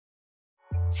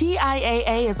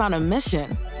TIAA is on a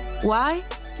mission. Why?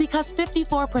 Because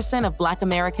 54% of Black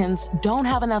Americans don't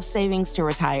have enough savings to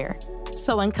retire.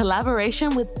 So in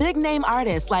collaboration with big-name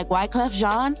artists like Wyclef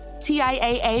Jean,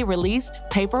 TIAA released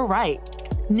Paper Right,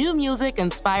 new music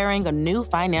inspiring a new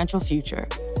financial future.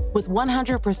 With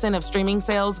 100% of streaming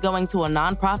sales going to a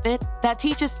nonprofit that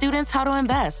teaches students how to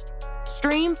invest.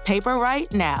 Stream Paper Right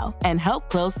now and help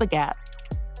close the gap.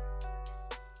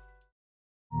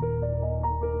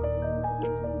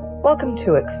 Welcome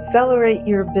to Accelerate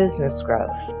Your Business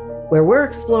Growth, where we're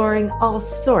exploring all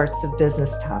sorts of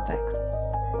business topics.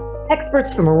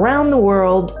 Experts from around the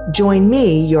world join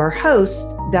me, your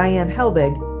host, Diane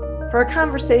Helbig, for a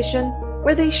conversation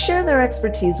where they share their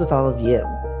expertise with all of you.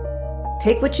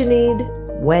 Take what you need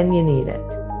when you need it.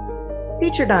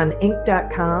 Featured on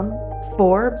Inc.com,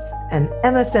 Forbes, and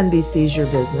MSNBC's Your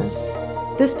Business,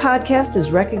 this podcast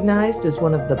is recognized as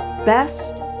one of the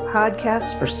best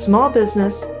podcasts for small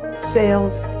business,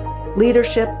 sales,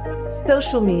 leadership,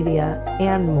 social media,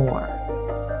 and more.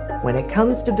 When it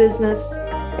comes to business,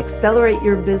 Accelerate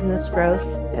Your Business Growth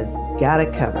has got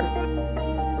it covered.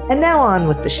 And now on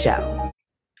with the show.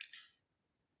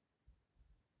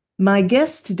 My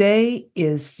guest today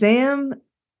is Sam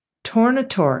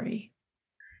Tornatore.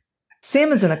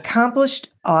 Sam is an accomplished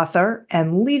author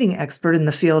and leading expert in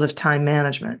the field of time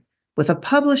management, with a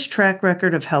published track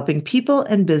record of helping people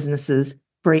and businesses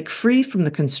break free from the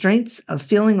constraints of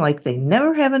feeling like they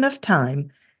never have enough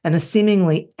time and a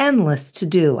seemingly endless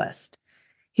to-do list.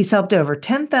 He's helped over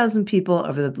 10,000 people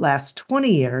over the last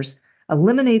 20 years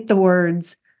eliminate the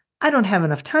words, "I don't have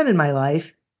enough time in my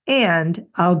life," and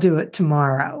 "I'll do it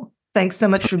tomorrow." Thanks so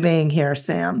much for being here,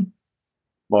 Sam.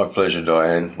 My pleasure,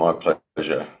 Diane. My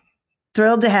pleasure.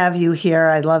 Thrilled to have you here.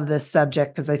 I love this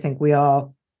subject because I think we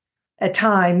all, at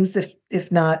times,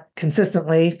 if not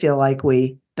consistently, feel like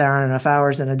there aren't enough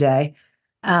hours in a day.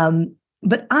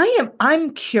 But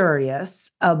I'm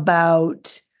curious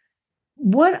about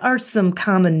what are some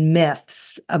common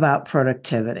myths about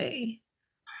productivity?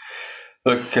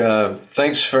 Look,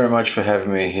 thanks very much for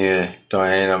having me here,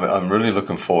 Diane. I'm really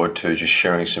looking forward to just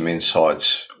sharing some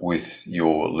insights with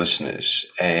your listeners.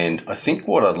 And I think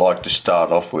what I'd like to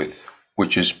start off with,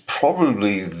 which is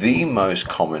probably the most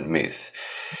common myth,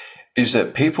 is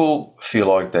that people feel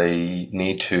like they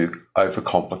need to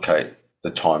overcomplicate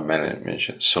the time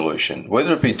management solution.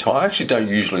 Whether it be time, I actually don't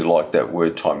usually like that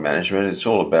word time management. It's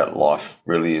all about life,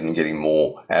 really, and getting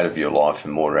more out of your life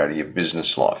and more out of your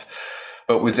business life.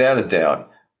 But without a doubt,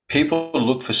 people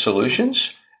look for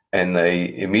solutions and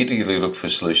they immediately look for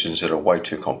solutions that are way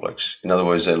too complex. In other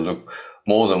words, they look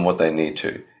more than what they need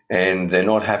to. And they're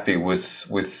not happy with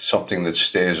something that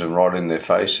stares them right in their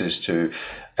face as to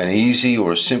an easy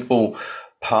or a simple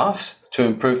path to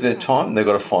improve their time. They've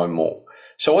got to find more.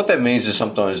 So what that means is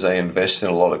sometimes they invest in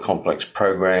a lot of complex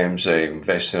programs. They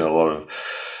invest in a lot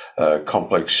of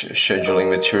complex scheduling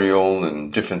material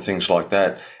and different things like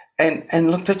that.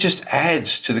 And look, that just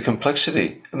adds to the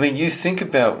complexity. I mean, you think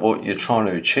about what you're trying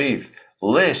to achieve.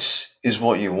 Less is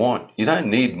what you want. You don't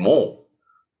need more.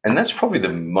 And that's probably the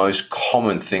most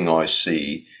common thing I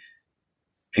see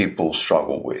people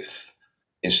struggle with,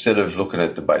 instead of looking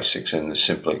at the basics and the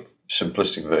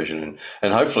simplistic version.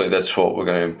 And hopefully that's what we're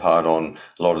going to impart on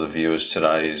a lot of the viewers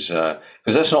today, is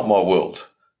because that's not my world.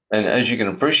 And as you can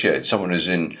appreciate, someone who's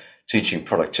in teaching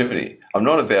productivity, I'm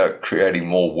not about creating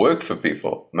more work for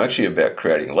people. I'm actually about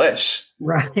creating less.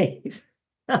 Right.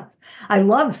 I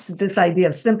love this idea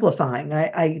of simplifying.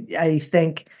 I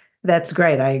think that's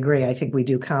great. I agree. I think we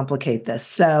do complicate this.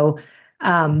 So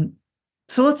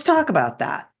let's talk about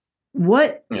that.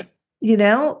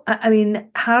 I mean,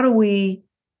 how do we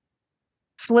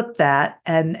flip that?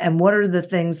 And what are the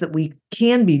things that we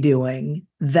can be doing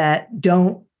that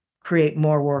don't create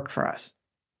more work for us?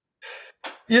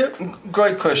 Yeah,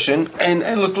 great question.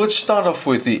 And look, let's start off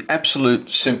with the absolute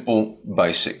simple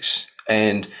basics.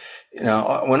 And,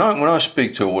 when I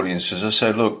speak to audiences, I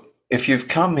say, look, if you've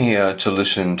come here to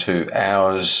listen to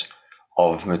hours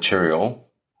of material,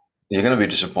 you're going to be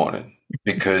disappointed,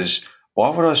 because why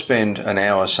would I spend an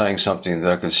hour saying something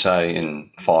that I could say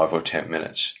in 5 or 10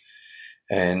 minutes?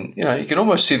 And, you can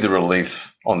almost see the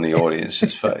relief on the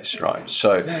audience's face, right?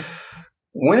 So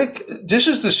this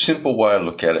is the simple way I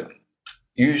look at it.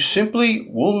 You simply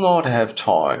will not have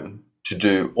time to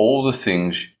do all the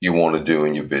things you want to do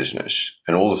in your business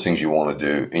and all the things you want to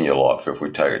do in your life, if we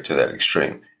take it to that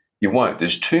extreme. You won't.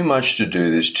 There's too much to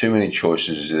do. There's too many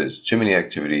choices. There's too many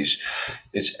activities.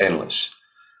 It's endless.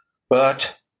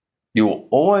 But you will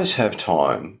always have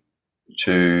time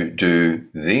to do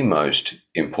the most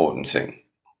important thing.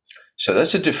 So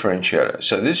that's a differentiator.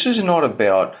 So this is not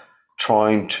about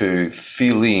trying to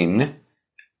fill in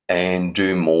and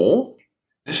do more.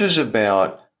 This is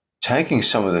about taking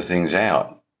some of the things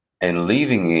out and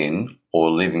leaving in or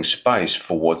leaving space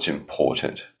for what's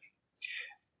important.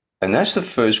 And that's the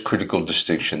first critical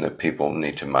distinction that people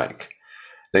need to make.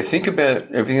 They think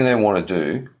about everything they want to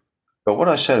do, but what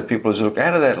I say to people is, look,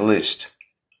 out of that list,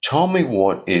 tell me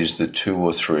what is the 2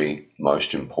 or 3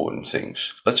 most important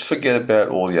things. Let's forget about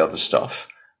all the other stuff.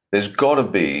 There's got to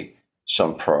be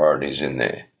some priorities in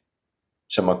there.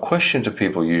 So my question to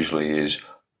people usually is,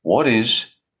 what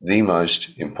is the most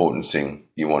important thing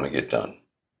you want to get done?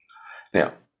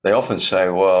 Now, they often say,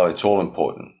 well, it's all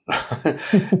important.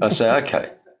 I say,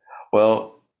 okay,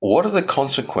 well, what are the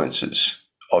consequences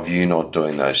of you not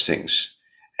doing those things?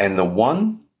 And the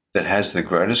one that has the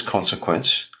greatest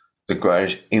consequence, the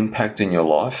greatest impact in your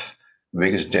life, the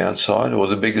biggest downside or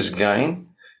the biggest gain,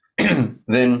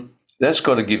 then that's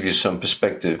got to give you some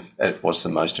perspective at what's the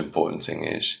most important thing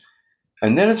is.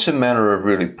 And then it's a matter of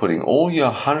really putting all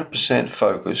your 100%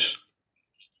 focus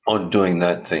on doing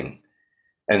that thing.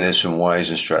 And there's some ways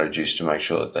and strategies to make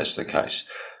sure that that's the case.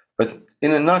 But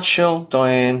in a nutshell,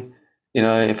 Diane,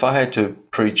 if I had to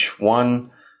preach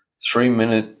one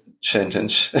 3-minute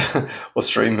sentence or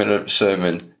 3-minute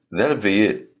sermon, that'd be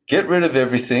it. Get rid of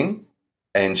everything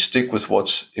and stick with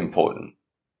what's important.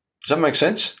 Does that make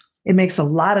sense? It makes a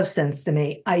lot of sense to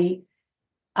me. I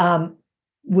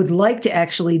would like to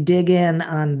actually dig in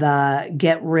on the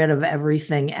get rid of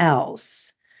everything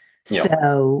else. Yep.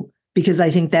 So, because I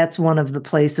think that's one of the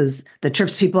places that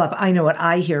trips people up. I know what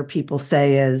I hear people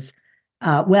say is,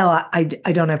 I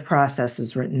don't have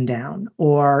processes written down,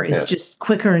 or it's just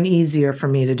quicker and easier for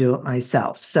me to do it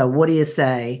myself. So what do you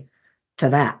say to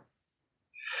that?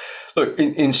 Look,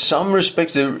 in some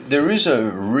respects, there is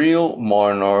a real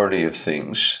minority of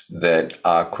things that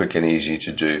are quick and easy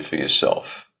to do for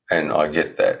yourself. And I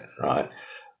get that, right?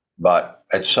 But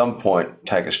at some point,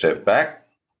 take a step back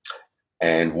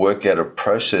and work out a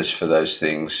process for those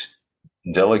things,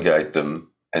 delegate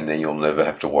them, and then you'll never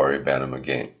have to worry about them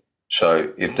again.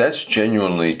 So if that's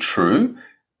genuinely true,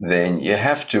 then you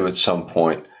have to at some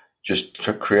point just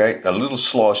to create a little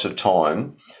slice of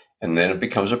time, and then it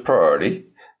becomes a priority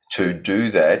to do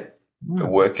that, to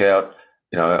work out,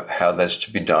 how that's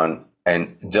to be done,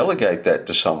 and delegate that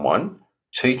to someone,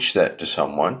 teach that to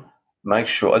someone, make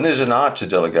sure, and there's an art to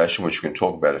delegation, which we can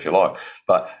talk about if you like,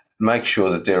 but make sure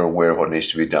that they're aware of what needs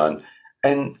to be done,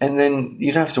 and then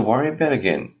you don't have to worry about it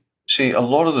again. See, a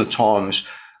lot of the times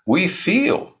we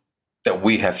feel that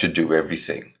we have to do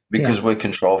everything because we're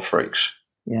control freaks,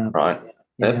 right?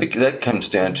 Yeah. That comes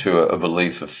down to a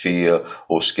belief of fear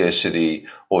or scarcity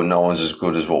or no one's as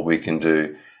good as what we can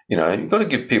do. You've got to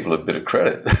give people a bit of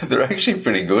credit. They're actually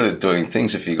pretty good at doing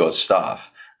things if you've got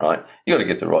staff, right? You got to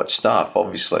get the right staff,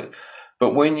 obviously.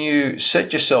 But when you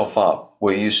set yourself up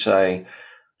where you say,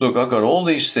 look, I've got all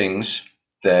these things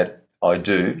that I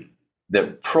do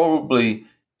that probably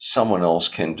someone else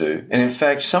can do. And in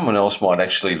fact, someone else might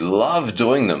actually love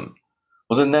doing them.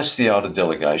 Well, then that's the art of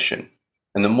delegation.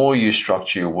 And the more you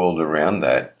structure your world around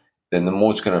that, then the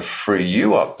more it's going to free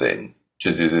you up then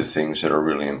to do the things that are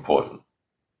really important.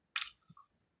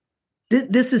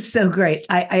 This is so great.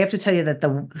 I have to tell you that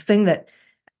the thing that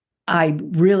I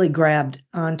really grabbed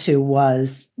onto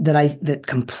was that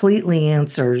completely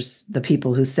answers the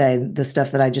people who say the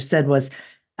stuff that I just said was,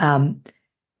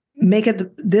 make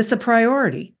this a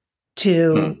priority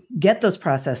to get those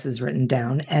processes written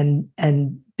down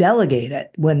and delegate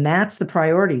it. When that's the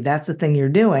priority, that's the thing you're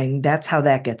doing, that's how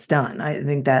that gets done. I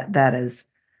think that is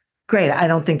great. I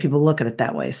don't think people look at it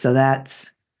that way. So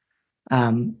that's,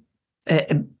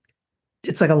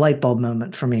 it's like a light bulb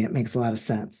moment for me. It makes a lot of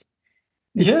sense.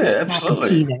 It's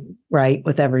absolutely. Competing, right,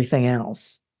 with everything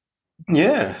else.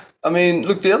 Yeah. I mean,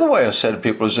 look, the other way I say to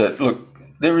people is that, look,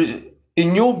 there is,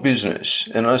 in your business,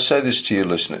 and I say this to your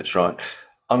listeners, right,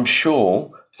 I'm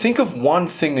sure, think of one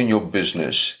thing in your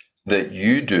business that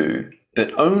you do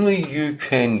that only you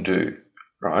can do,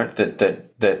 right,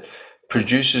 that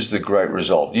produces the great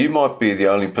result. You might be the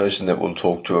only person that will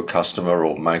talk to a customer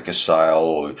or make a sale,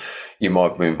 or you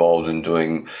might be involved in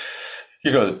doing,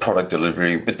 the product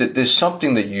delivery, but there's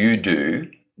something that you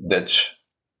do that's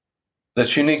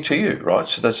unique to you, right?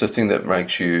 So that's the thing that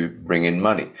makes you bring in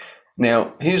money.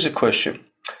 Now, here's a question.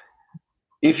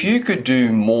 If you could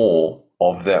do more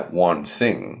of that one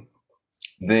thing,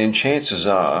 then chances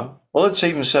are, well, let's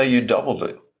even say you doubled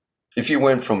it. If you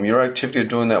went from your activity of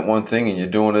doing that one thing and you're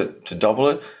doing it to double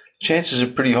it, chances are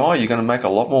pretty high you're going to make a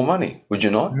lot more money, would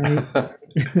you not?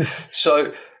 Right.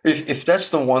 So if that's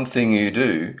the one thing you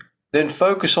do, then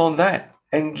focus on that.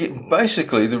 And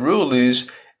basically the rule is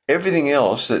everything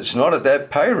else that's not at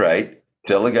that pay rate,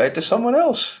 delegate to someone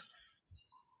else.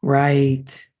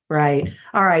 Right.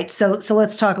 All right. So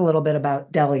let's talk a little bit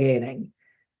about delegating.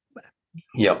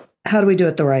 Yep. How do we do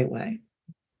it the right way?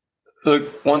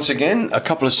 Look, once again, a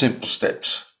couple of simple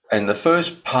steps. And the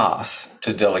first path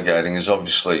to delegating is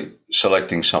obviously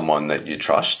selecting someone that you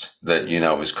trust, that you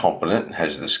know is competent,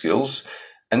 has the skills.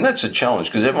 And that's a challenge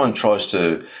because everyone tries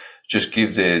to just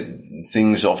give their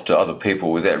things off to other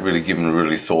people without really giving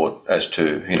really thought as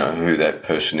to, you know, who that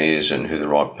person is and who the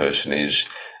right person is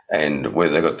and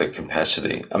whether they've got the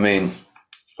capacity. I mean,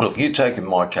 look, you take in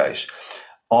my case,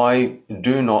 I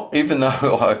do not, even though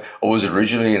I was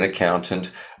originally an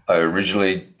accountant, I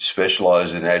originally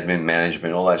specialized in admin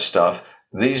management, all that stuff.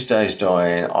 These days,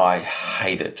 Diane, I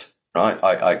hate it, right?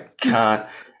 I can't,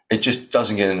 it just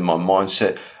doesn't get into my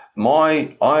mindset.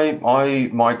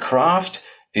 My craft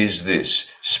is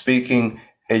this: speaking,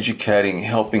 educating,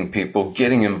 helping people,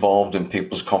 getting involved in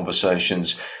people's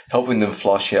conversations, helping them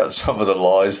flush out some of the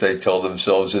lies they tell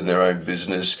themselves in their own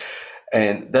business.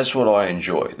 And that's what I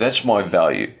enjoy. That's my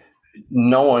value.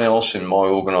 No one else in my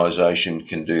organization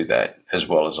can do that as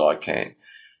well as I can.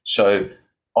 So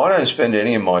I don't spend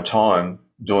any of my time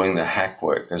doing the hack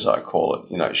work, as I call it,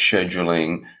 you know,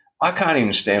 scheduling. I can't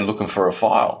even stand looking for a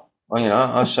file. Well, you know,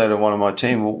 I say to one of my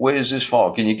team, well, where's this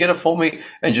file? Can you get it for me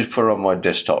and just put it on my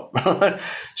desktop?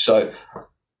 So,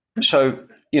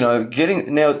 you know,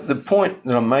 now the point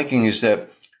that I'm making is that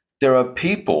there are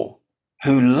people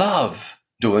who love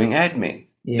doing admin.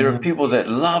 Yeah. There are people that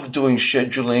love doing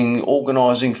scheduling,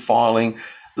 organizing, filing.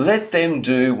 Let them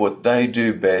do what they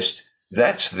do best.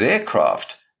 That's their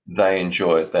craft. They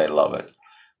enjoy it. They love it.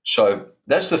 So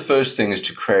that's the first thing, is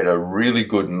to create a really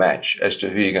good match as to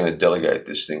who you're going to delegate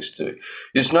these things to.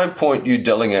 There's no point you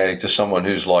delegating to someone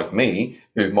who's like me,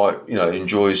 who might, you know,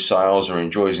 enjoys sales or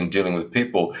enjoys in dealing with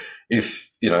people.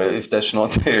 If that's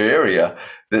not their area,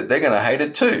 that they're going to hate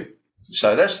it too.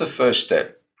 So that's the first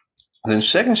step. And then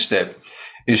second step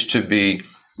is to be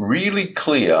really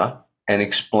clear and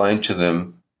explain to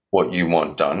them what you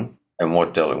want done and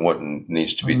what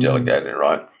needs to be delegated,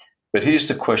 right? But here's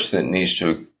the question that needs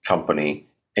to accompany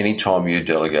anytime you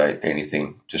delegate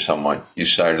anything to someone. You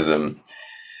say to them,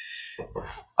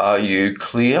 are you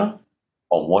clear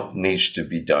on what needs to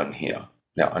be done here?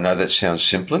 Now, I know that sounds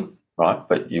simple, right?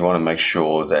 But you want to make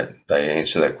sure that they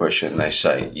answer that question and they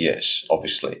say yes,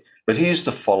 obviously. But here's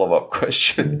the follow-up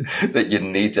question that you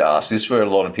need to ask. This is where a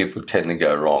lot of people tend to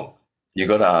go wrong. You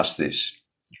got to ask this: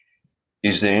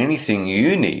 is there anything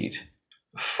you need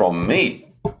from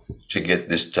me to get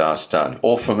this task done,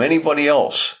 or from anybody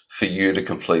else for you to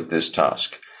complete this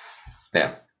task?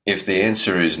 Now, if the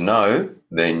answer is no,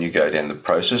 then you go down the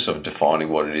process of defining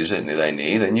what it is that they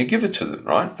need and you give it to them,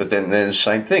 right? But then the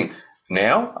same thing.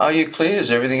 Now, are you clear?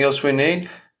 Is everything else we need?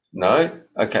 No?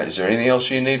 Okay, is there anything else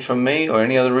you need from me or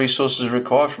any other resources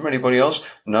required from anybody else?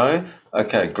 No?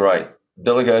 Okay, great.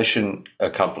 Delegation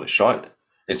accomplished, right?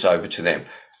 It's over to them.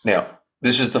 Now,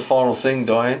 this is the final thing,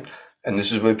 Diane, and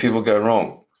this is where people go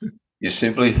wrong. You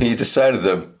simply need to say to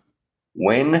them,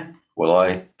 when will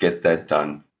I get that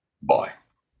done by?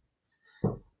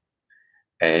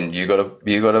 And you got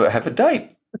to have a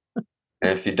date.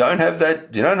 And if you don't have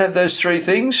that, you don't have those three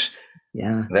things,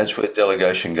 that's where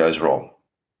delegation goes wrong.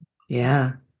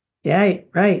 Yeah,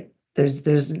 right.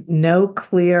 There's no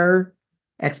clear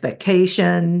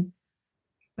expectation.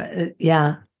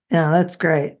 Yeah, that's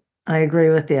great. I agree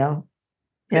with you.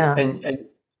 Yeah, and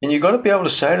you got to be able to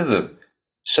say to them,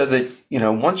 so that, you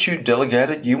know, once you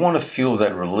delegate it, you want to feel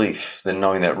that relief, then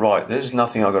knowing that, right, there's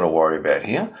nothing I've got to worry about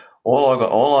here.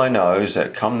 All I know is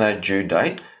that come that due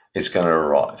date, it's going to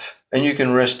arrive, and you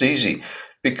can rest easy,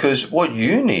 because what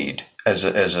you need as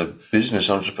a business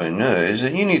entrepreneur is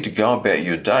that you need to go about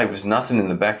your day with nothing in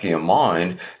the back of your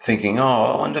mind thinking,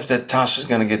 oh, I wonder if that task is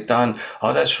going to get done.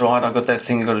 Oh, that's right, I've got that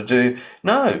thing I've got to do.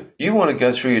 No, you want to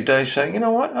go through your day saying, you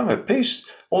know what, I'm at peace.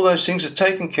 All those things are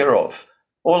taken care of.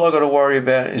 All I've got to worry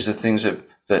about is the things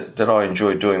that I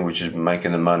enjoy doing, which is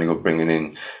making the money or bringing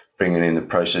in the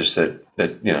process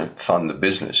that you know, fund the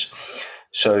business.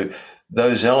 So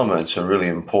those elements are really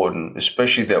important,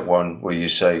 especially that one where you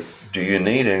say, do you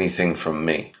need anything from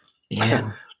me?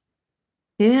 Yeah.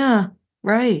 Yeah,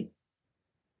 right.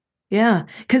 Yeah.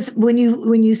 Because when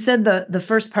you said the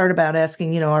first part about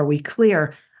asking, you know, are we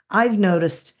clear? I've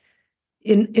noticed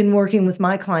in working with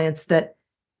my clients that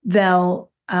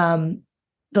they'll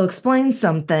explain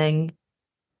something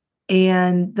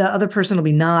and the other person will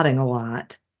be nodding a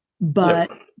lot, but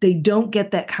they don't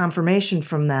get that confirmation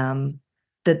from them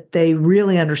that they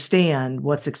really understand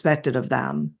what's expected of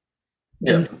them.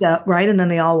 Yeah. Right. And then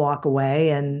they all walk away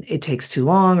and it takes too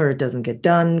long or it doesn't get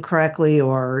done correctly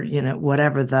or,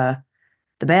 whatever the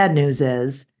bad news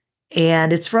is.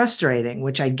 And it's frustrating,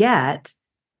 which I get,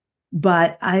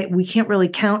 but we can't really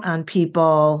count on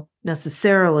people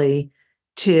necessarily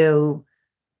to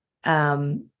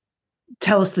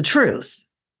tell us the truth,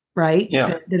 right?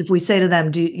 Yeah. That if we say to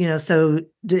them,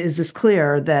 is this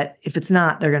clear that if it's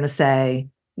not, they're going to say,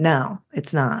 no,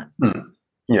 it's not.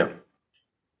 Yeah.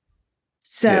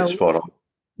 So, spot on.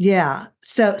 Yeah.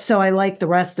 So I like the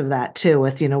rest of that too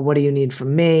with, what do you need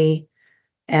from me?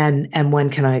 And when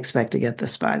can I expect to get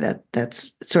this by?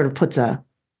 That's sort of puts a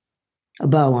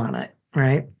bow on it,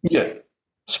 right? Yeah.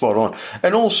 Spot on.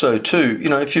 And also too,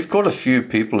 if you've got a few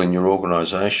people in your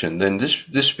organization, then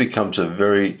this becomes a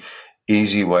very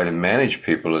easy way to manage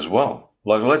people as well.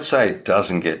 Like, let's say it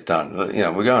doesn't get done.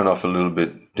 We're going off a little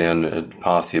bit down the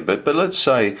path here, but let's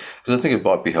say, because I think it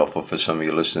might be helpful for some of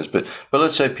your listeners, but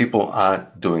let's say people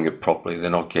aren't doing it properly, they're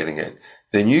not getting it.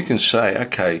 Then you can say,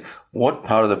 okay, what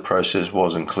part of the process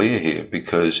wasn't clear here?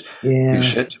 Because you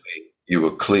said to me you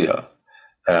were clear.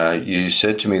 You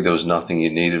said to me there was nothing you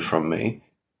needed from me,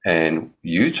 and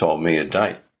you told me a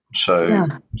date. So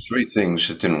three things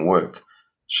that didn't work.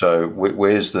 So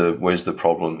where's the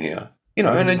problem here? In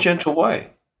a gentle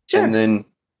way. Sure. And then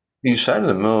you say to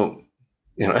them, well,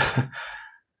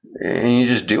 and you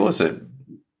just deal with it,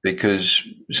 because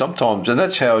sometimes, and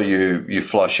that's how you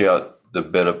flush out the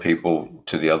better people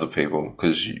to the other people.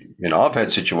 Because, I've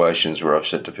had situations where I've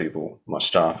said to people, my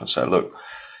staff, and say, look,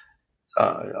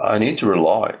 I need to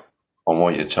rely on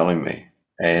what you're telling me.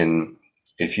 And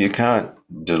if you can't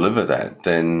deliver that,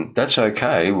 then that's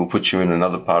okay. We'll put you in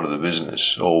another part of the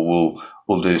business, or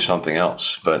we'll do something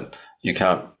else. But you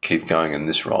can't keep going in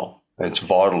this role. It's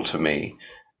vital to me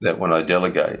that when I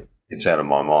delegate, it's out of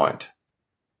my mind.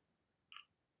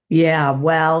 Yeah,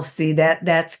 well, see,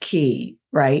 that's key,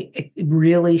 right?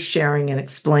 Really sharing and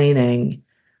explaining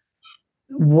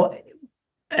why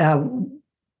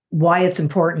it's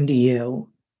important to you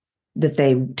that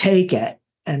they take it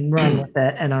and run with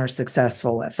it and are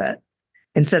successful with it,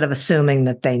 instead of assuming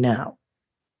that they know.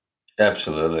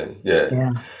 Absolutely,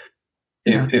 yeah.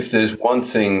 If there's one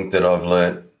thing that I've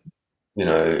learned,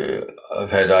 I've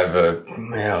had I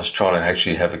was trying to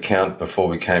actually have a count before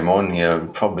we came on here,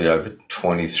 probably over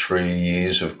 23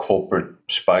 years of corporate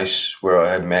space where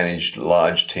I have managed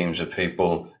large teams of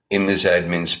people in this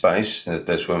admin space.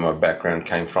 That's where my background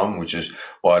came from, which is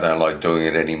why I don't like doing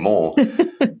it anymore.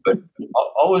 But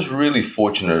I was really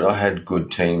fortunate. I had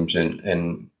good teams,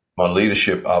 and my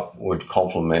leadership up would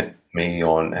compliment me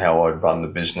on how I'd run the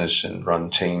business and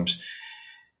run teams.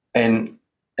 And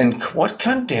what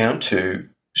came down to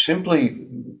simply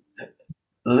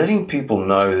letting people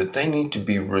know that they need to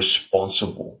be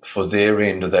responsible for their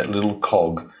end of that little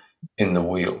cog in the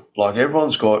wheel. Like,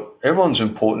 everyone's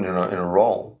important in a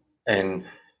role. And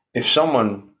if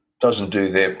someone doesn't do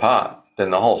their part,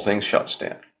 then the whole thing shuts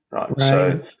down, right?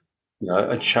 So,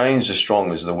 a chain's as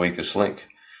strong as the weakest link.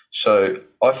 So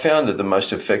I found that the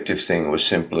most effective thing was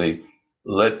simply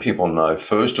let people know,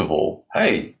 first of all,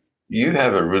 hey, you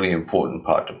have a really important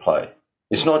part to play.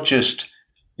 It's not just,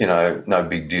 no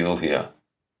big deal here.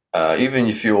 Even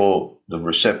if you're the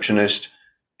receptionist,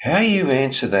 how you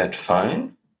answer that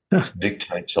phone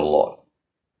dictates a lot.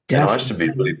 Definitely. And I used to be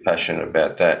really passionate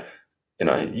about that.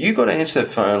 You got to answer that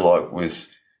phone like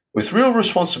with real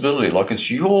responsibility, like it's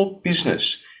your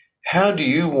business. How do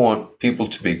you want people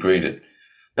to be greeted?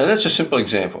 Now, that's a simple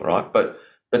example, right? But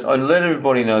I let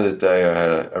everybody know that they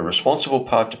had a responsible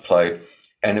part to play,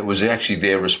 and it was actually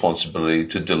their responsibility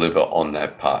to deliver on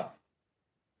that part.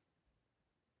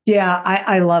 Yeah,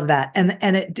 I love that. And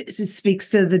it speaks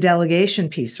to the delegation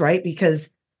piece, right?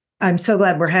 Because I'm so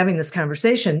glad we're having this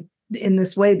conversation in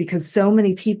this way, because so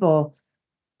many people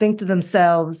think to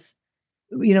themselves,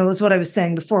 it was what I was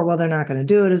saying before, well, they're not going to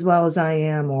do it as well as I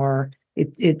am, or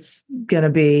it's going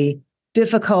to be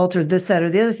difficult, or this, that, or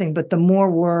the other thing. But the more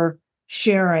we're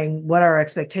sharing what our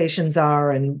expectations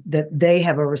are and that they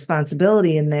have a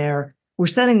responsibility in there, we're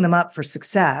setting them up for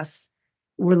success.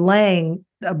 We're laying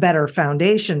a better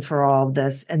foundation for all of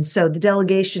this. And so the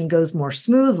delegation goes more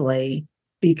smoothly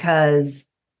because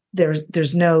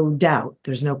there's no doubt,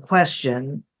 there's no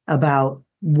question about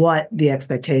what the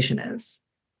expectation is.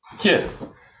 Yeah.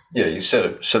 Yeah, you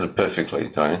said it perfectly,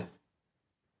 Diane.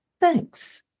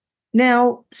 Thanks.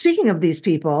 Now, speaking of these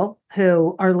people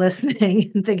who are listening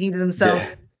and thinking to themselves,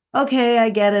 okay, I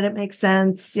get it. It makes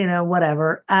sense,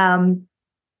 whatever.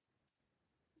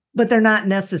 But they're not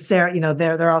necessarily,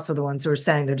 they're also the ones who are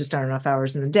saying there just aren't enough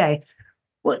hours in the day.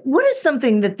 What is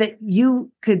something that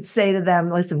you could say to them?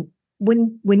 Listen,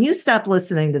 when you stop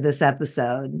listening to this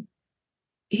episode,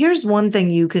 here's one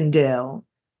thing you can do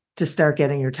to start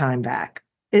getting your time back.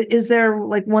 Is there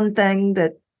like one thing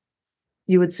that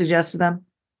you would suggest to them?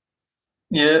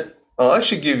 Yeah, I'll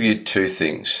actually give you two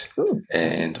things. Ooh.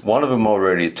 And one of them I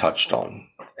already touched on.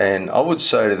 And I would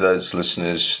say to those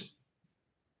listeners,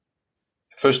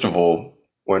 first of all,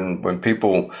 when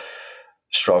people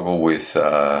struggle with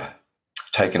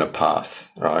taking a path,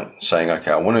 right, saying,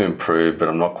 okay, I want to improve, but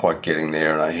I'm not quite getting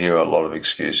there, and I hear a lot of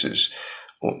excuses.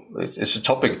 Well, it's a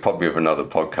topic probably of another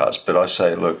podcast, but I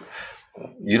say, look,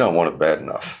 you don't want it bad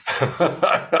enough.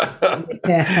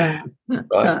 Yeah.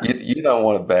 Right? You don't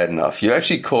want it bad enough. You're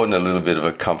actually caught in a little bit of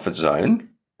a comfort zone.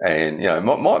 And,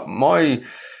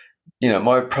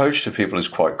 my approach to people is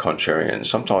quite contrarian.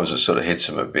 Sometimes it sort of hits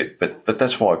them a bit, but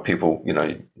that's why people,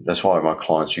 that's why my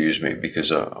clients use me,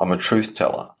 because I'm a truth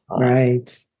teller.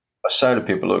 Right. I say to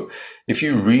people, look, if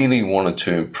you really wanted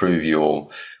to improve your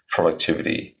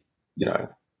productivity,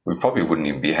 we probably wouldn't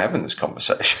even be having this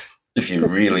conversation if you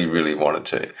really, really wanted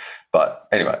to. But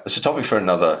anyway, it's a topic for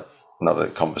another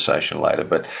conversation later.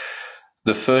 But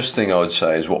the first thing I would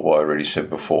say is what I already said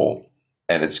before,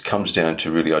 and it comes down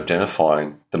to really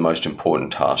identifying the most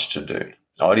important tasks to do.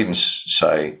 I'd even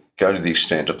say go to the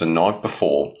extent of the night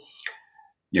before,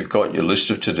 you've got your list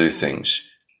of to-do things,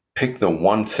 pick the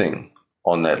one thing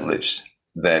on that list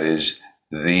that is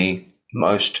the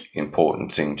most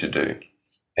important thing to do,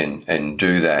 and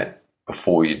do that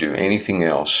before you do anything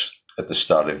else at the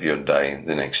start of your day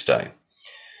the next day.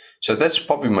 So that's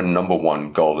probably my number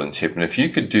one golden tip. And if you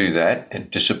could do that and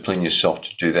discipline yourself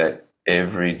to do that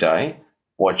every day,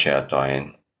 watch out,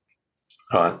 Diane.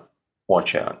 Right?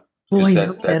 Watch out. Boy,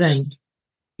 no kidding.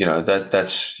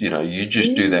 You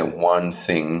just do that one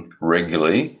thing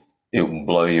regularly, it will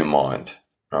blow your mind,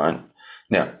 right?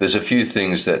 Now, there's a few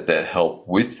things that help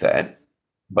with that,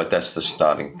 but that's the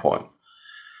starting point.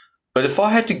 But if I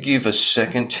had to give a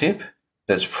second tip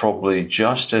that's probably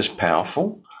just as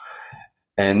powerful,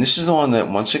 and this is the one that,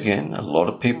 once again, a lot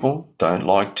of people don't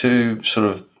like to sort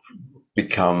of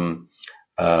become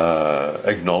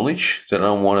acknowledge. They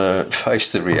don't want to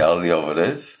face the reality of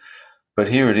it. But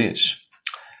here it is.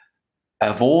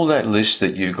 Of all that list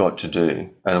that you've got to do,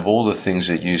 and of all the things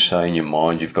that you say in your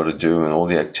mind you've got to do and all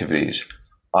the activities,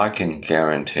 I can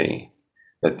guarantee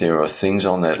that there are things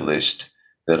on that list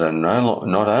that are not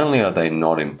only are they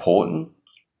not important,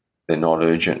 they're not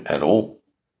urgent at all.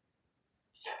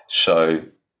 So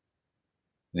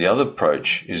the other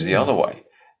approach is the other way.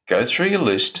 Go through your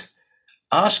list,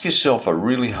 ask yourself a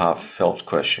really heartfelt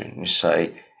question. You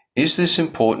say, is this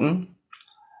important?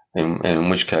 And in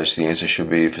which case the answer should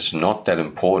be, if it's not that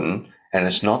important and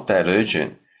it's not that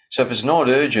urgent. So if it's not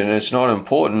urgent and it's not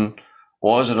important,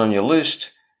 why is it on your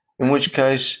list? In which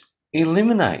case,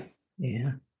 eliminate.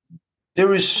 Yeah.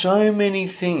 There is so many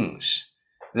things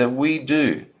that we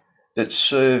do that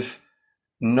serve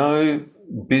no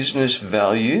business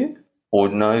value or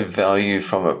no value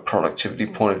from a productivity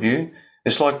point of view.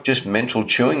 It's like just mental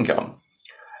chewing gum.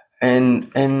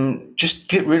 And just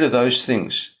get rid of those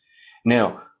things.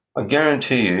 Now, I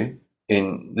guarantee you,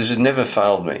 this has never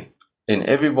failed me. In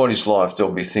everybody's life,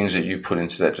 there'll be things that you put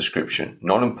into that description.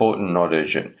 Not important, not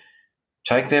urgent.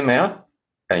 Take them out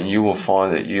and you will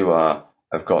find that you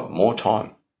have got more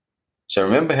time. So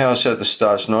remember how I said at the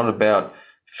start, it's not about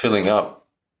filling up,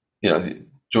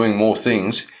 doing more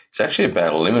things. It's actually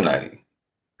about eliminating.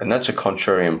 And that's a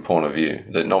contrarian point of view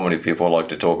that not many people like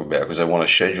to talk about because they want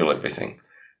to schedule everything.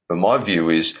 But my view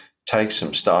is take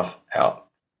some stuff out.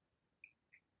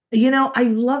 I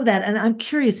love that. And I'm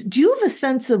curious, do you have a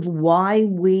sense of why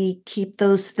we keep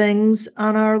those things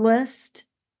on our list?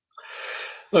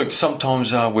 Look,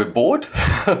 sometimes we're bored.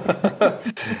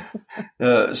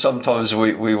 Sometimes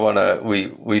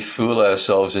we fool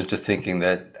ourselves into thinking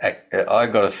that. I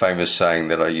got a famous saying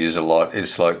that I use a lot.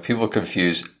 It's like people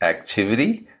confuse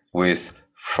activity with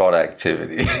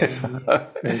productivity.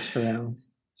 Very true.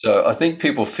 So I think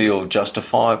people feel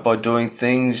justified by doing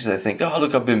things. They think, oh,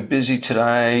 look, I've been busy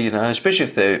today, especially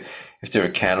if they're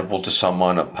accountable to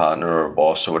someone, a partner or a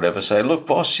boss or whatever. Say, look,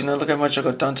 boss, look how much I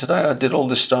got done today. I did all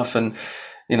this stuff. And,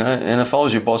 and if I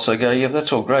was your boss, I go, yeah,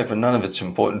 that's all great, but none of it's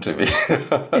important to me.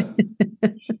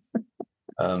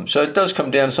 So it does come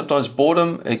down to sometimes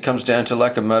boredom. It comes down to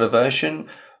lack of motivation.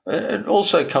 It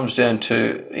also comes down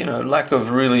to, lack of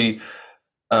really,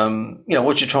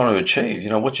 what you're trying to achieve,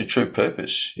 what's your true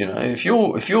purpose? If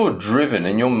you're driven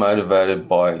and you're motivated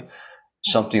by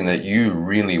something that you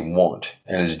really want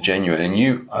and is genuine and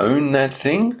you own that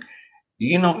thing,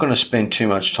 you're not going to spend too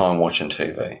much time watching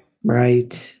TV.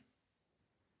 Right.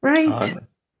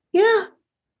 Yeah.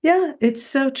 Yeah. It's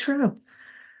so true.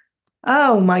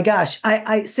 Oh my gosh.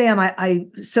 Sam, I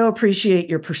so appreciate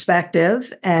your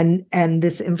perspective and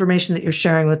this information that you're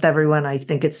sharing with everyone. I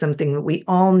think it's something that we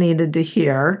all needed to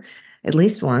hear at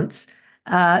least once.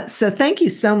 So thank you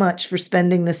so much for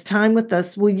spending this time with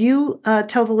us. Will you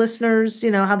tell the listeners,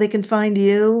 how they can find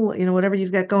you, whatever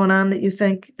you've got going on that you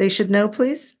think they should know,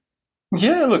 please?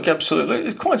 Yeah, look, absolutely.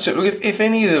 It's quite simple. If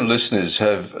any of the listeners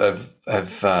have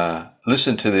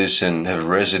listened to this and have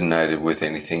resonated with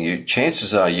anything,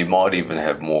 chances are you might even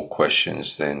have more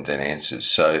questions than answers.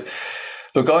 So,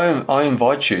 look, I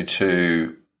invite you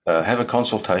to have a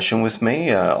consultation with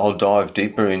me. I'll dive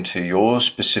deeper into your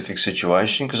specific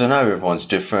situation because I know everyone's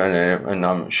different, and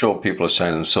I'm sure people are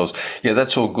saying to themselves, "Yeah,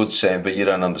 that's all good, Sam, but you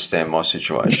don't understand my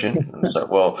situation." So,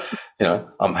 well,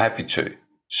 I'm happy to.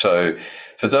 So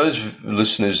for those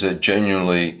listeners that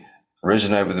genuinely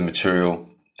resonate with the material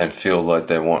and feel like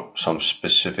they want some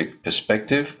specific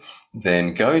perspective,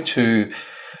 then go to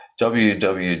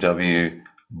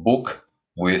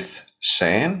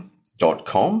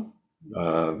www.bookwithsam.com.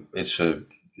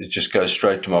 It just goes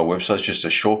straight to my website. It's just a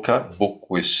shortcut, Book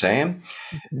with Sam.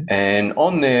 Mm-hmm. And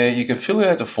on there, you can fill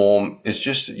out the form. It's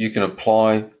just, you can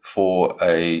apply for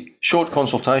a short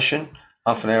consultation,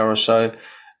 half an hour or so.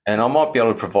 And I might be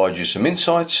able to provide you some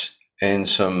insights and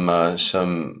some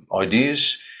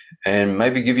ideas and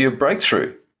maybe give you a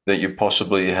breakthrough that you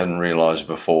possibly hadn't realized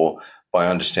before by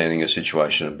understanding your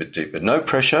situation a bit deeper. No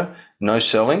pressure, no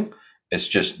selling. It's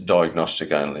just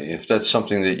diagnostic only. If that's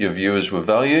something that your viewers will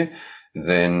value,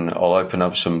 then I'll open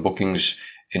up some bookings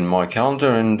in my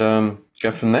calendar and go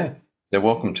from there. They're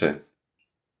welcome to.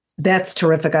 That's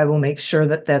terrific. I will make sure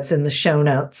that that's in the show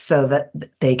notes so that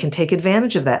they can take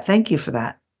advantage of that. Thank you for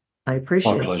that. I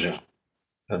appreciate it. My pleasure.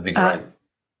 That'd be great.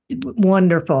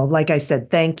 Wonderful. Like I said,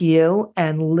 thank you.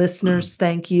 And listeners,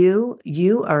 thank you.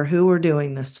 You are who we're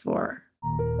doing this for.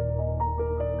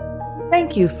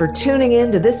 Thank you for tuning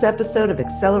in to this episode of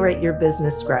Accelerate Your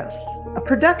Business Growth, a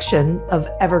production of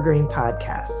Evergreen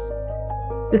Podcasts.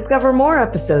 Discover more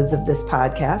episodes of this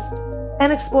podcast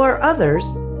and explore others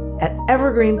at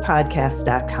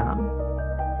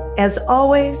evergreenpodcast.com. As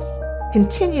always,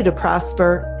 continue to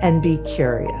prosper and be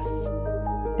curious.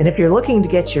 And if you're looking to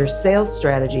get your sales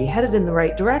strategy headed in the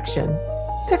right direction,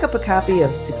 pick up a copy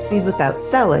of Succeed Without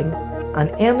Selling on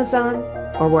Amazon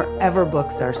or wherever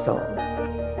books are sold.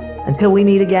 Until we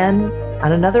meet again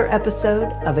on another episode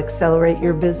of Accelerate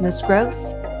Your Business Growth,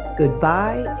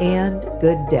 goodbye and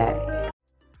good day.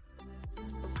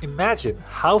 Imagine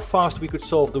how fast we could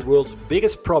solve the world's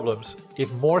biggest problems if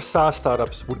more SaaS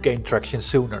startups would gain traction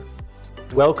sooner.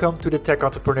 Welcome to the Tech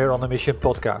Entrepreneur on a Mission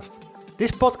podcast.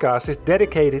 This podcast is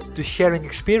dedicated to sharing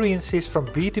experiences from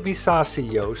B2B SaaS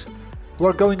CEOs who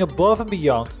are going above and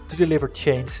beyond to deliver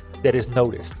change that is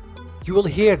noticed. You will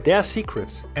hear their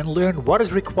secrets and learn what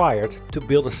is required to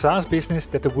build a SaaS business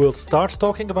that the world starts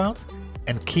talking about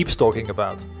and keeps talking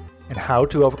about, and how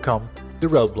to overcome the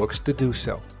roadblocks to do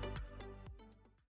so.